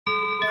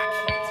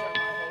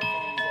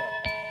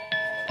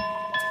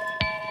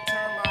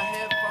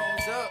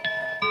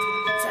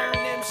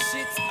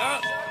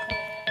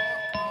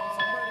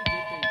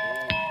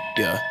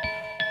Yeah,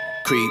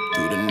 creep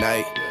through the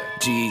night,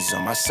 G's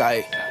on my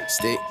sight.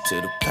 Stick to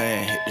the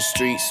plan, hit the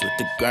streets with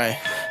the grind.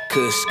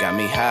 Kush got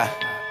me high,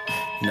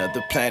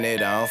 another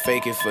planet. I don't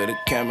fake it for the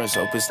cameras,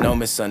 hope it's no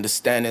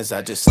misunderstandings.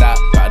 I just stopped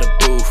by the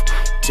booth,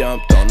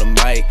 jumped on the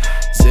mic.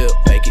 Zip,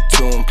 make it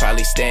tune,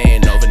 probably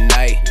staying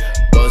overnight.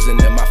 Buzzing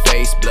in my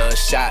face, blood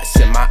shots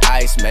in my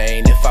eyes,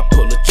 man. If I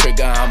pull a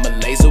trigger, I'm a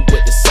laser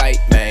with the sight,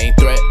 man.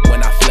 Threat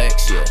when I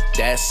flex, yeah,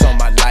 that's on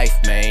my life,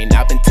 man.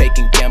 I've been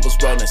taking gambles,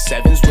 rolling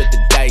sevens with the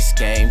dice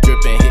game.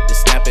 Dripping, hit the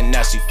snapping,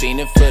 now she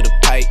fiending for the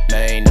pipe,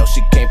 man. No,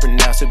 she can't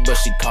pronounce it, but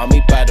she call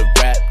me by the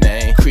rap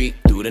name. Creep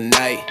through the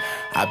night,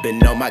 I've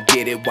been on my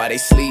get it while they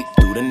sleep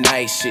through the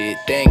night. Shit,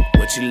 think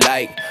what you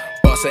like.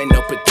 Boss ain't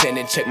no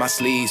pretending, check my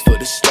sleeves for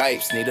the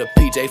stripes. Need a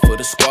PJ for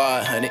the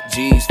squad, 100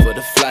 G's for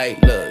the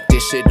flight. Look,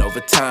 this shit over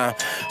time,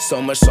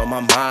 so much on my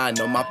mind.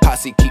 Know my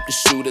posse keep the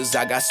shooters,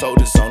 I got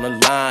soldiers on the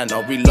line.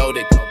 All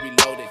reloaded,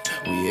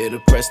 we here to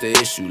press the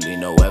issue, leave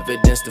no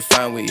evidence to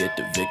find. We hit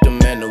the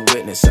victim and the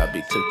witness. I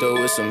be clipped up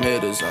with some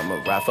hitters,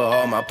 I'ma ride for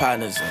all my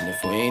partners. And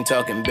if we ain't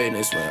talking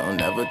business, we don't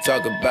never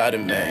talk about it,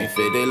 man.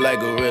 Fitted like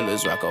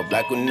gorillas, rock all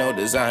black with no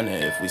designer.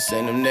 If we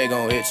send them, they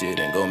gon' hit you,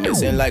 then go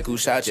missing like who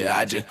shot you.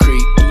 I just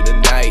creep through the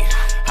night,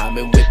 I've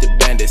been with the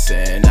bandits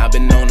and I've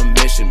been on a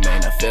mission,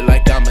 man. I feel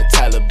like I'm a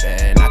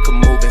Taliban, I can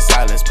move in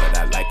silence, but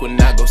I like when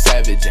I go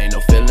savage. Ain't no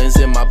feelings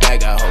in my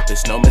bag, I hope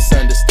it's no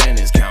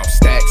misunderstandings. Count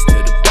stacks to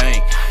the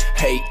bank,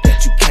 hate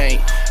that you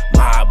can't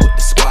mob with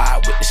the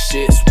squad, with the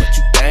shits, what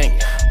you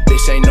think?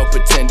 Bitch ain't no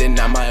pretending,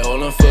 I might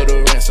hold on for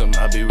the ransom.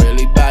 I be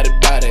really bout it,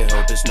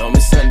 hope there's no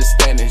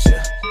misunderstandings,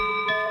 yeah.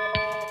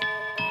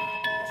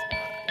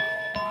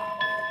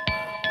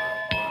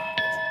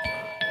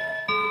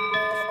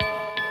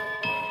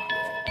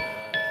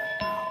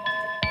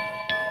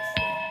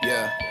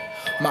 Yeah,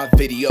 my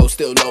video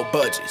still low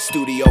budget.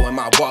 Studio in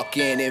my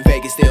walk-in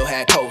Vegas still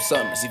had cold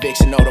summers.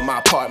 Eviction note on my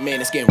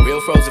apartment, it's getting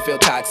real frozen, feel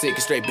toxic. A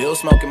straight bill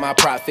smoking my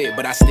profit,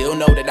 but I still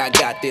know that I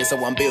got this. I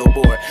want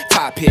Billboard,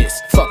 top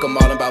hits. Fuck them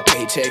all about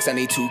paychecks, I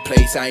need 2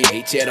 plates, I ain't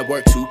 8 yet. I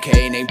work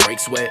 2K, name break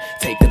sweat.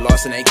 Take the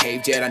loss and ain't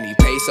caved yet. I need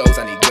pesos,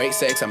 I need great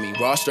sex. I mean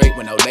raw straight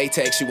with no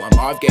latex. She want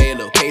Marv Gaye, a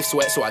little cave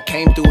sweat, so I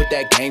came through with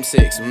that game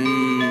 6.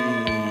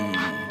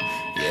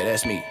 Yeah,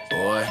 that's me,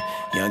 boy.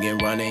 Young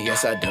and running,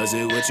 yes, I does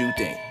it, what you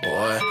think,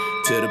 boy?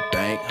 To the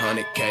bank,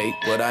 100K,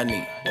 what I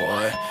need,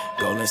 boy.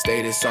 Golden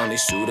State, it's only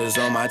shooters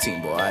on my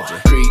team, boy. I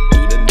just creep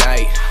through the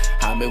night,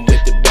 I've been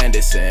with the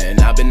bandits and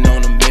I've been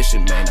on a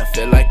mission, man. I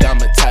feel like I'm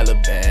a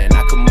Taliban,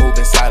 I can move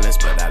in silence,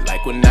 but I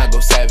like when I go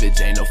savage.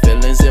 Ain't no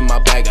feelings in my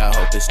bag, I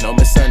hope there's no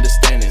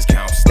misunderstandings.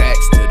 Count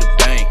stacks to the